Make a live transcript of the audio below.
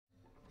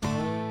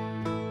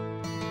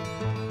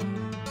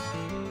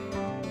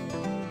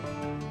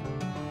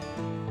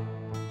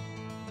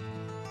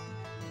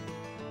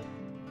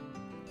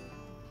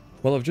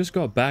Well, I've just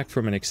got back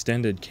from an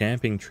extended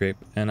camping trip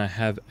and I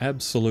have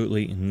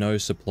absolutely no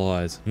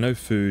supplies, no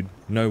food,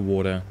 no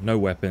water, no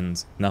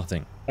weapons,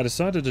 nothing. I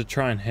decided to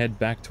try and head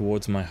back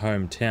towards my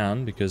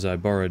hometown because I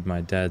borrowed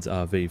my dad's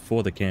RV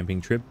for the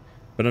camping trip,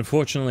 but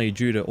unfortunately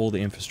due to all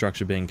the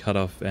infrastructure being cut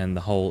off and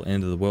the whole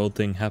end of the world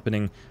thing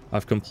happening,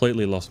 I've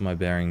completely lost my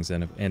bearings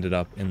and have ended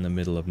up in the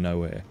middle of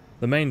nowhere.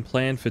 The main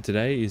plan for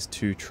today is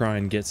to try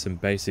and get some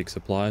basic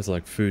supplies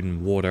like food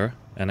and water,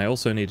 and I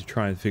also need to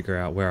try and figure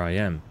out where I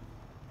am.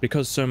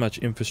 Because so much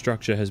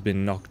infrastructure has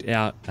been knocked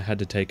out, I had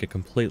to take a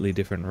completely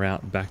different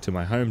route back to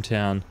my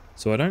hometown,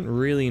 so I don't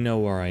really know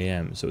where I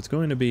am, so it's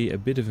going to be a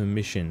bit of a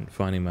mission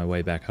finding my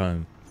way back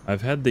home.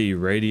 I've had the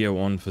radio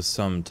on for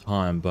some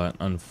time, but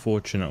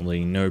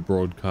unfortunately no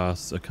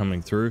broadcasts are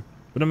coming through,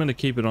 but I'm going to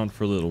keep it on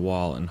for a little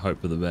while and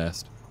hope for the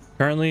best.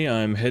 Currently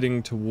I'm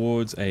heading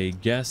towards a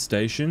gas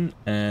station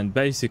and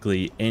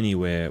basically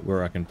anywhere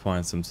where I can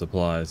find some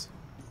supplies.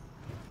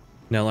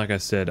 Now, like I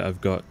said, I've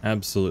got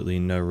absolutely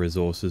no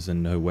resources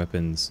and no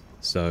weapons,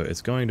 so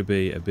it's going to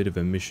be a bit of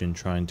a mission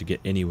trying to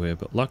get anywhere,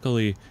 but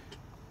luckily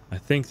I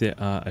think there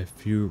are a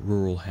few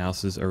rural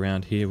houses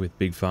around here with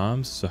big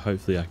farms, so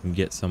hopefully I can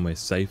get somewhere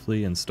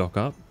safely and stock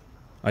up.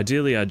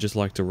 Ideally, I'd just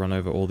like to run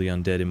over all the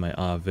undead in my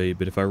RV,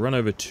 but if I run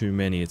over too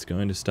many, it's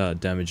going to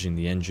start damaging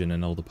the engine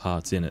and all the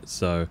parts in it,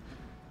 so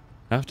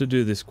I have to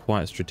do this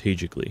quite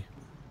strategically.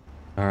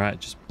 Alright,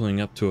 just pulling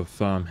up to a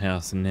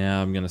farmhouse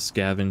now. I'm going to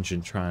scavenge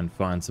and try and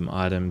find some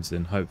items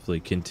and hopefully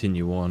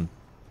continue on.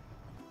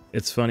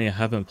 It's funny, I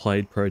haven't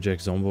played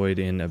Project Zomboid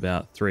in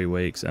about 3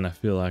 weeks and I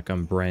feel like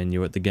I'm brand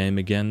new at the game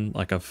again.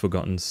 Like I've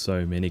forgotten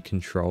so many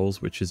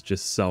controls, which is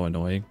just so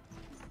annoying.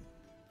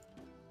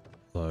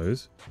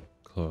 Close,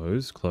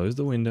 close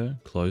the window,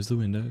 close the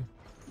window.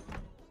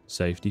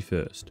 Safety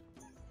first.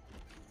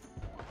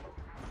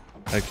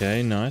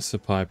 Okay, nice, a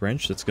pipe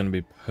wrench. That's going to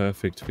be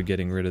perfect for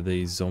getting rid of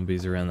these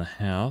zombies around the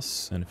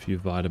house, and a few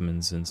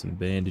vitamins and some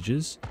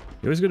bandages.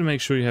 You always got to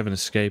make sure you have an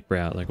escape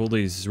route. Like all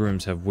these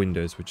rooms have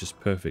windows, which is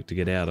perfect to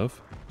get out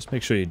of. Just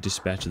make sure you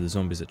dispatch the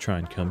zombies that try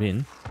and come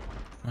in.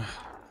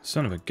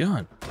 Son of a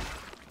gun.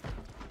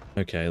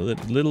 Okay, a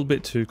little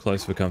bit too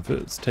close for comfort.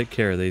 Let's take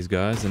care of these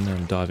guys, and then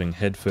I'm diving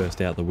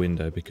headfirst out the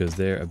window because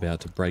they're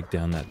about to break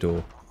down that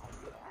door.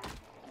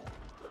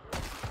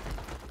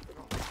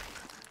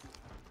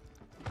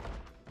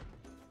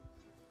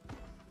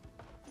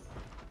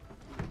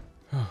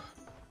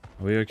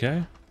 Are we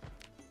okay?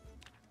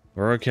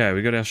 We're okay.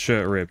 We got our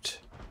shirt ripped.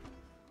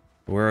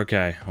 We're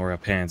okay. Or our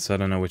pants. I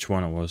don't know which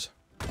one it was.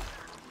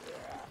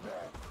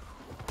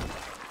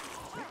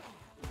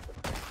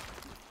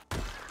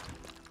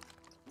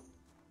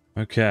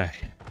 Okay.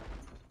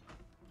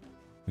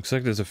 Looks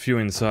like there's a few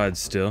inside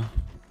still.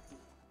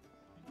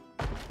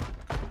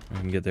 We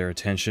can get their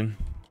attention.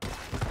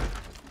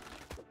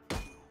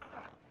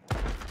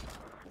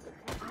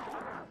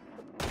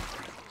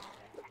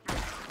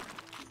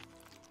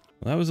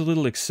 Well, that was a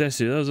little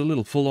excessive, that was a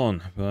little full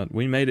on, but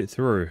we made it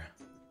through.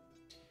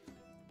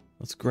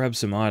 Let's grab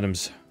some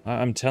items.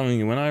 I'm telling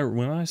you, when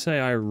I say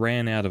I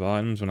ran out of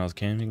items when I was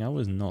camping, I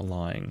was not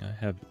lying.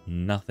 I have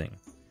nothing.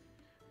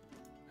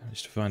 I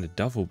managed to find a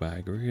duffel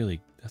bag,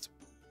 really, that's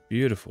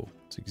beautiful.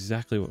 It's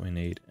exactly what we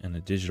need, and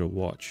a digital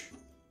watch.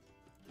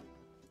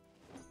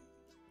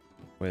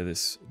 Wear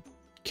this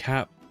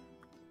cap,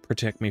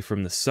 protect me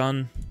from the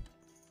sun.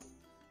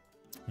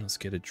 Let's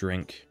get a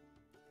drink.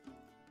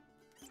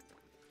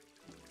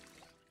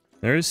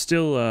 There is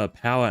still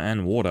power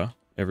and water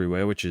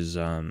everywhere, which is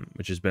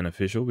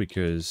beneficial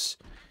because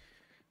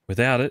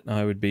without it,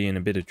 I would be in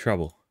a bit of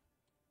trouble.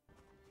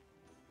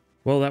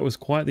 Well, that was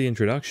quite the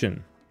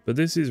introduction, but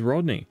this is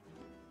Rodney.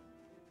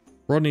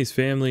 Rodney's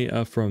family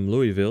are from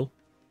Louisville,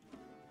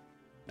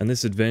 and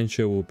this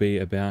adventure will be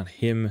about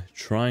him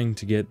trying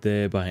to get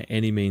there by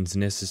any means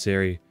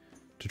necessary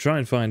to try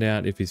and find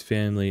out if his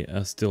family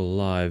are still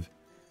alive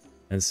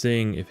and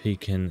seeing if he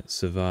can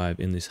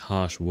survive in this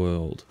harsh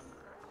world.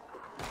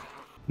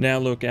 Now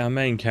look, our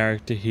main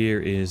character here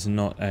is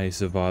not a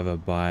survivor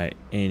by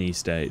any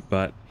state,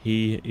 but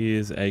he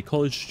is a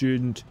college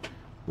student,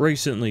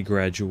 recently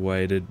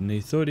graduated, and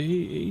he thought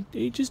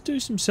he'd just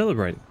do some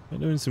celebrating by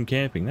doing some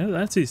camping.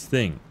 That's his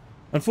thing.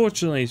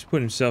 Unfortunately, he's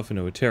put himself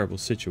into a terrible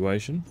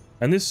situation,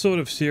 and this sort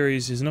of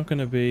series is not going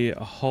to be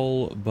a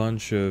whole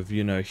bunch of,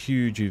 you know,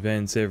 huge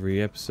events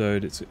every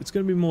episode. It's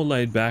going to be more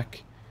laid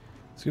back.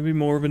 It's going to be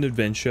more of an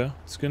adventure.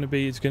 It's going to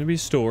be a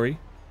story.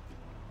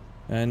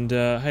 And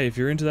hey, if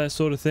you're into that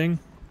sort of thing,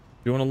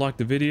 if you want to like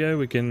the video,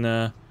 we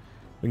can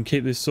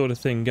keep this sort of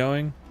thing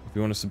going. If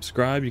you want to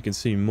subscribe, you can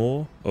see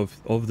more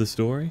of the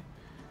story.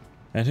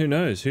 And who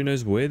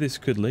knows where this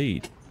could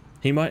lead.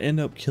 He might end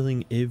up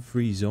killing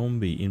every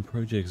zombie in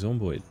Project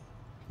Zomboid.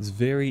 It's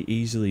very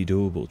easily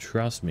doable,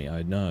 trust me,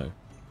 I know.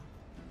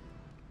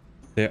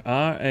 There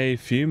are a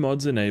few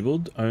mods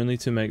enabled, only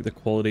to make the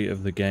quality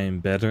of the game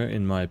better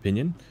in my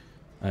opinion.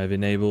 I've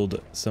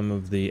enabled some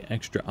of the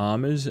extra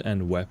armors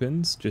and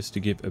weapons just to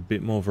give a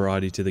bit more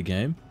variety to the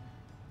game.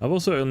 I've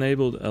also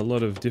enabled a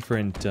lot of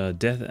different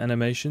death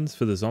animations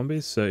for the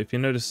zombies, so if you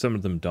notice some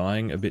of them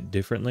dying a bit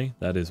differently,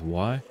 that is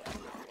why.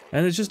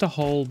 And there's just a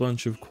whole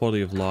bunch of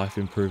quality of life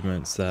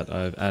improvements that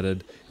I've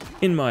added,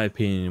 in my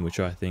opinion,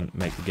 which I think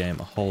make the game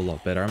a whole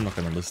lot better. I'm not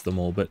going to list them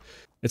all, but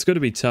it's got to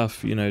be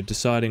tough, you know,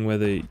 deciding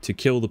whether to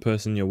kill the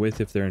person you're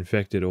with if they're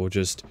infected or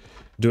just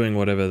doing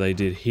whatever they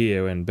did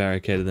here and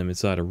barricaded them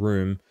inside a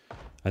room.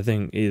 I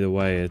think either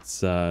way, it's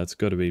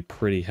got to be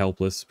pretty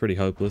hopeless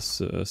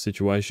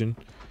situation.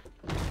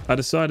 I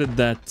decided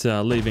that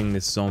leaving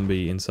this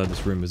zombie inside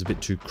this room was a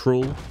bit too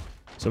cruel,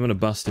 so I'm going to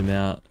bust him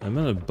out. I'm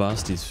going to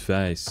bust his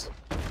face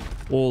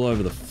all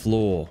over the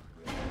floor.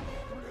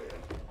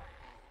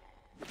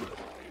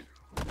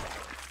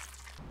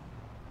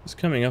 Just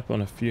coming up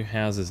on a few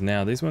houses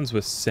now. These ones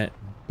were set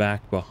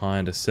back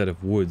behind a set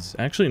of woods,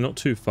 actually not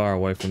too far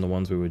away from the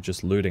ones we were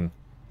just looting.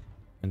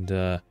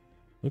 And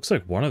looks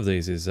like one of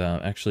these is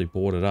actually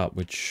boarded up,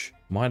 which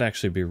might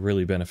actually be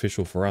really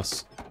beneficial for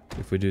us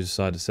if we do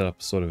decide to set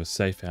up sort of a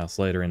safe house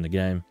later in the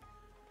game.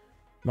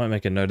 Might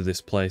make a note of this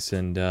place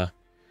and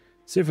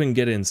see if we can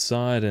get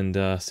inside and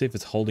see if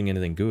it's holding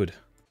anything good.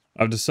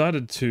 I've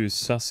decided to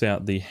suss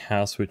out the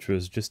house which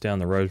was just down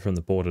the road from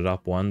the boarded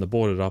up one. The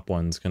boarded up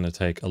one's going to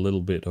take a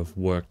little bit of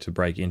work to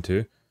break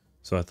into,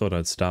 so I thought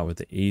I'd start with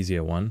the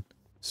easier one.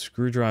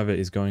 Screwdriver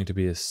is going to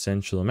be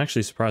essential. I'm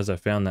actually surprised I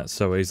found that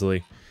so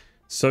easily.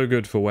 So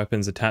good for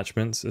weapons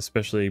attachments,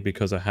 especially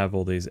because I have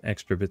all these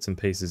extra bits and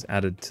pieces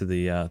added to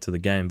the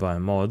game via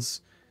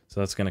mods. So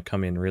that's going to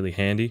come in really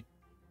handy.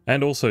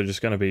 And also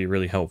just going to be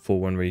really helpful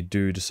when we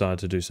do decide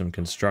to do some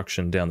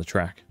construction down the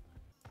track.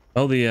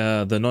 Well,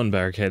 the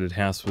non-barricaded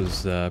house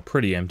was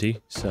pretty empty,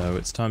 so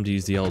it's time to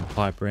use the old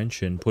pipe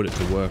wrench and put it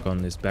to work on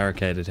this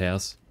barricaded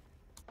house.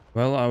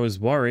 Well, I was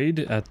worried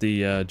at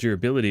the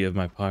durability of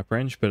my pipe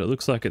wrench, but it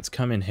looks like it's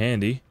come in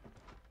handy.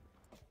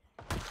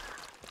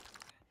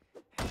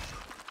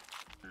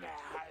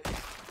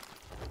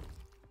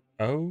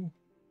 Oh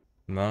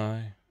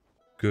my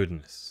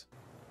goodness.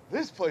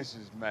 This place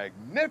is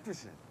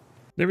magnificent.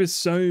 There is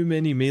so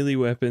many melee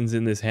weapons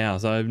in this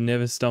house. I've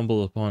never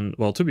stumbled upon...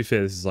 Well, to be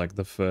fair, this is like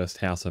the first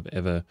house I've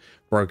ever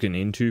broken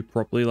into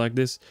properly like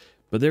this.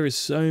 But there is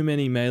so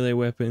many melee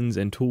weapons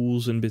and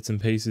tools and bits and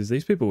pieces.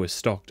 These people were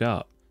stocked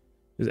up.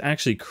 It was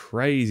actually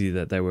crazy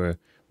that they were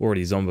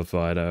already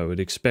zombified. I would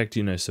expect,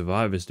 you know,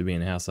 survivors to be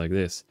in a house like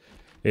this.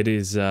 It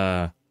is...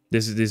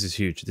 This is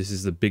huge. This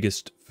is the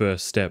biggest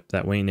first step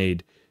that we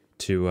need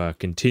to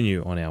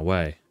continue on our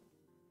way.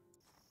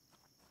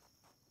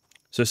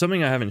 So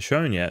something I haven't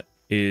shown yet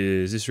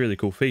is this really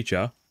cool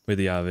feature with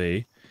the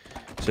RV.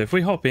 So if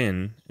we hop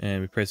in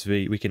and we press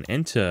V, we can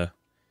enter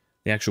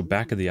the actual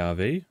back of the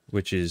RV,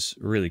 which is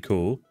really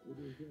cool.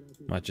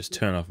 Might just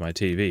turn off my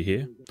TV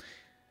here.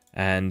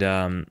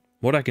 And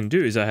what I can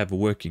do is I have a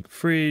working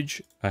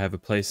fridge, I have a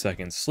place I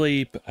can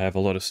sleep, I have a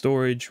lot of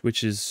storage,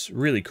 which is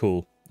really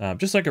cool.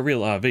 Just like a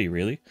real RV,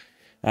 really.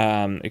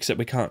 Except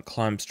we can't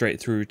climb straight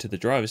through to the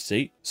driver's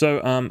seat. So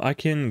I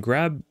can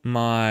grab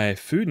my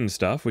food and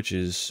stuff, which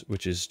is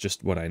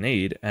just what I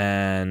need,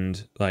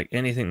 and like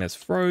anything that's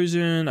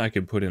frozen, I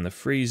can put in the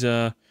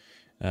freezer.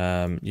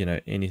 You know,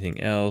 anything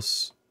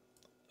else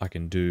I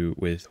can do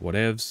with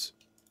whatevs.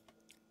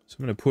 So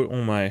I'm gonna put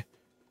all my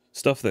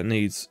stuff that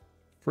needs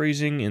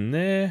freezing in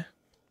there,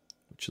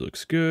 which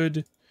looks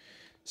good.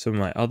 Some of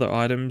my other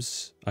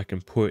items I can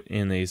put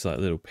in these like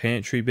little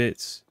pantry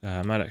bits.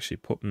 I might actually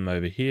put them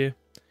over here.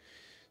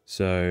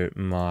 So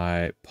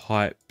my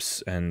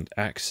pipes and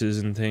axes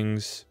and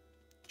things,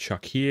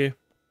 chuck here.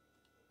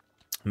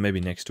 Maybe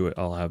next to it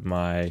I'll have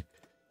my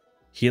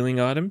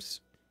healing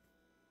items.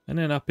 And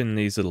then up in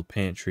these little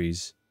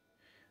pantries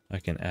I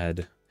can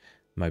add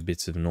my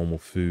bits of normal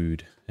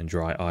food and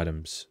dry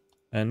items.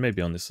 And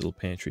maybe on this little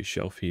pantry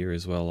shelf here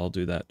as well, I'll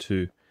do that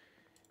too.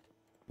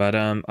 But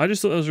I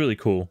just thought that was really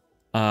cool.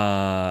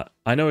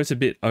 I know it's a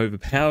bit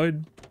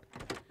overpowered,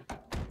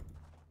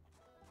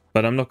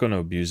 but I'm not going to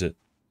abuse it.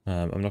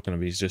 I'm not going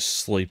to be just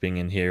sleeping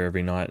in here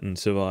every night and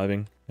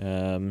surviving.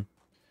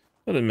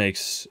 But it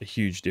makes a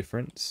huge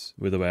difference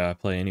with the way I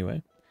play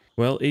anyway.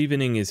 Well,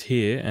 evening is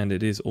here and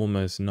it is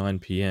almost 9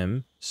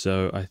 PM.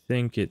 So I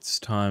think it's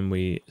time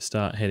we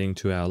start heading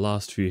to our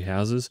last few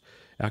houses.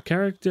 Our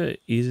character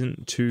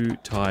isn't too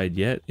tired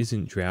yet,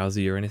 isn't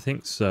drowsy or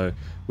anything. So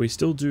we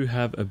still do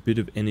have a bit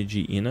of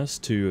energy in us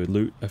to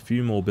loot a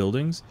few more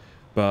buildings.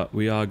 But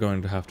we are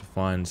going to have to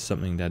find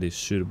something that is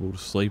suitable to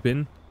sleep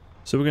in.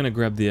 So we're going to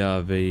grab the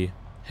RV,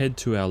 head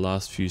to our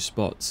last few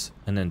spots,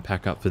 and then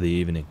pack up for the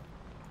evening.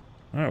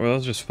 Alright, well I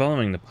was just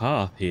following the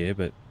path here,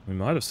 but we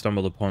might have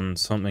stumbled upon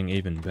something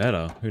even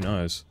better. Who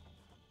knows?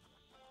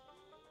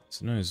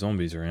 There's no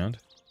zombies around.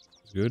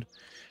 It's good.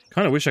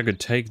 Kind of wish I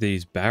could take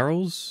these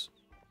barrels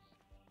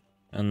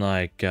and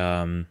like,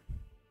 I don't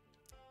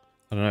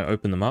know,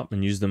 open them up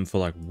and use them for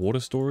like water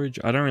storage.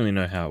 I don't really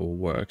know how it all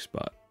works,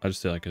 but I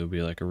just feel like it'll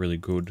be like a really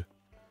good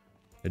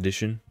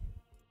addition.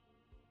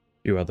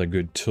 A few other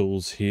good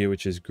tools here,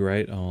 which is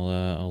great.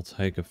 I'll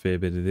take a fair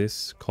bit of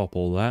this, cop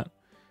all that.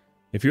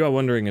 If you are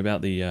wondering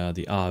about the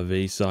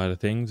RV side of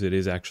things, it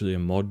is actually a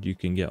mod you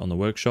can get on the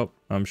workshop.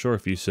 I'm sure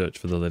if you search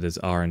for the letters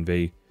R and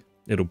V,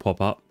 it'll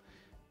pop up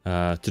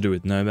to do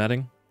with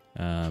nomading.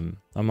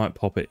 I might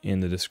pop it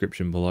in the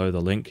description below, the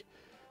link.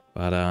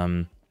 But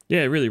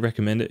yeah, I really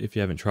recommend it if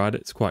you haven't tried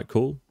it. It's quite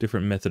cool,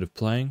 different method of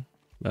playing.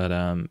 But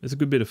it's a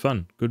good bit of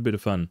fun,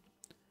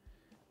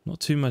 Not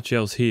too much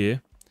else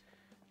here.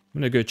 I'm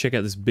going to go check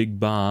out this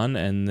big barn,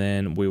 and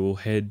then we will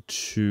head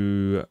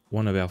to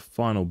one of our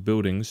final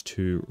buildings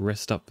to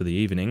rest up for the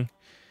evening.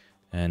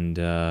 And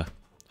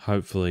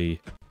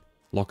hopefully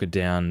lock it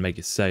down, make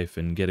it safe,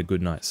 and get a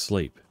good night's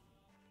sleep.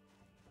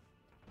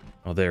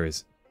 Oh, there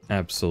is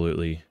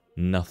absolutely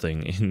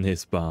nothing in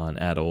this barn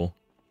at all.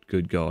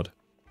 Good God.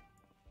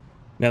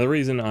 Now, the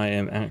reason I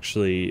am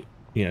actually,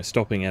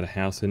 stopping at a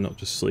house and not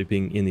just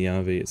sleeping in the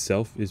RV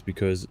itself is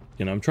because,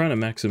 I'm trying to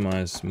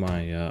maximize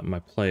my my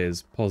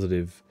players'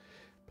 positive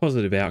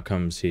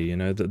outcomes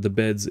here. The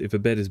beds, if a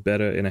bed is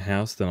better in a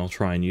house, then I'll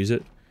try and use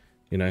it.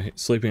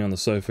 Sleeping on the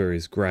sofa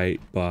is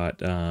great, but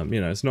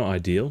it's not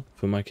ideal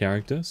for my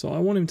character, so I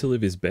want him to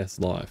live his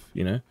best life.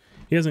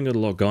 He hasn't got a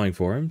lot going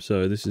for him,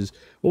 so this is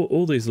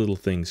all these little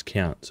things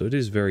count, so it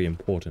is very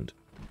important.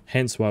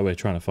 Hence why we're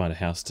trying to find a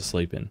house to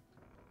sleep in.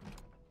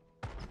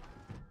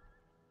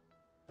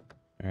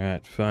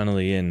 Alright,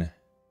 finally in.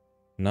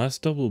 Nice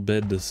double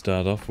bed to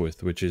start off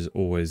with, which is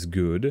always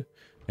good.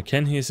 I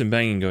can hear some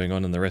banging going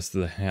on in the rest of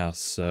the house,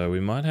 so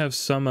we might have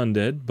some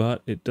undead,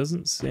 but it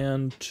doesn't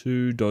sound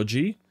too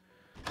dodgy.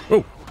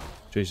 Oh!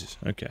 Jesus,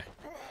 okay.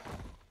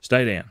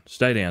 Stay down,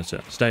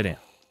 sir, stay down.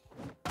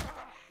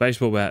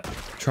 Baseball bat,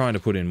 trying to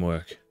put in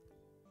work.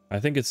 I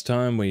think it's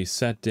time we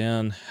sat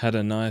down, had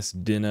a nice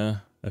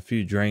dinner, a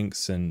few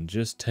drinks, and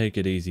just take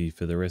it easy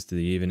for the rest of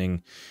the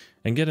evening,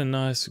 and get a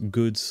nice,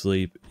 good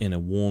sleep in a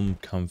warm,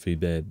 comfy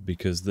bed,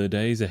 because the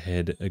days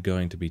ahead are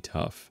going to be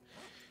tough.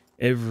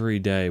 Every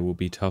day will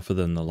be tougher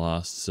than the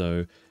last,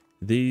 so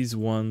these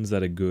ones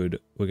that are good,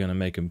 we're going to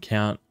make them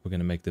count, we're going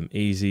to make them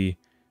easy.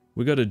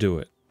 We got to do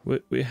it.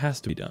 It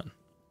has to be done.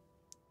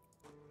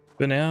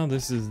 For now,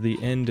 this is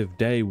the end of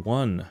day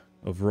 1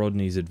 of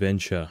Rodney's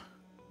adventure.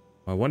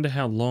 I wonder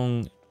how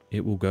long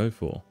it will go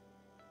for.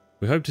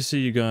 We hope to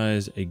see you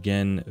guys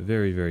again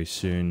very, very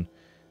soon.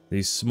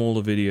 These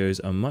smaller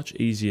videos are much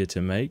easier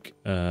to make,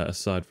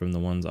 aside from the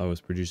ones I was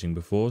producing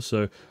before.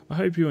 So I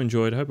hope you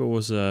enjoyed. I hope it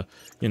was,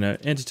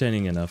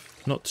 entertaining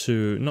enough, not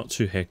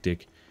too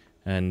hectic.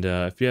 And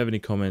if you have any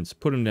comments,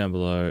 put them down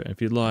below. And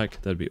if you'd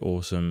like, that'd be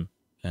awesome.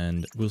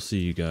 And we'll see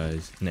you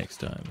guys next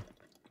time.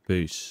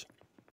 Peace.